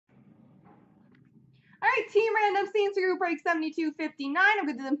All right, team random scenes for group break 7259. I'm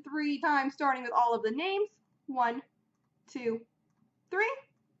going to do them 3 times, starting with all of the names. 1, 2, 3.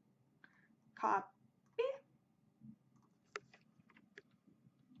 Copy.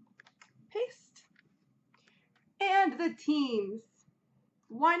 Paste. And the teams.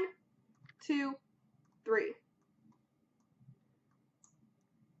 1, 2, 3.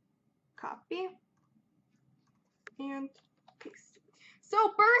 Copy. And paste. So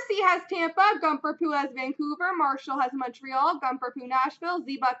Bercy has Tampa, Gumperpoo has Vancouver, Marshall has Montreal, Gumperpoo Nashville,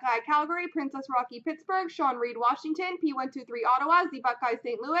 Z-Buckeye Calgary, Princess Rocky Pittsburgh, Sean Reed Washington, P123 Ottawa, Z-Buckeye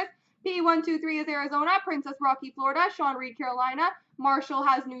St. Louis, P123 is Arizona, Princess Rocky Florida, Sean Reed Carolina, Marshall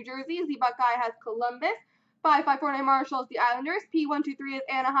has New Jersey, Z-Buckeye has Columbus, 5549 Marshall is the Islanders, P123 is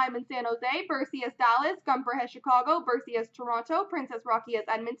Anaheim and San Jose, Bercy is Dallas, Gumper has Chicago, Bercy has Toronto, Princess Rocky has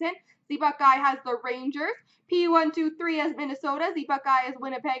Edmonton, Z-Buckeye has the Rangers, P123 has Minnesota, Z-Buckeye has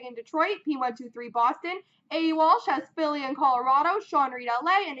Winnipeg and Detroit, P123 Boston, A. Walsh has Philly and Colorado, Sean Reed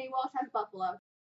LA, and A. Walsh has Buffalo.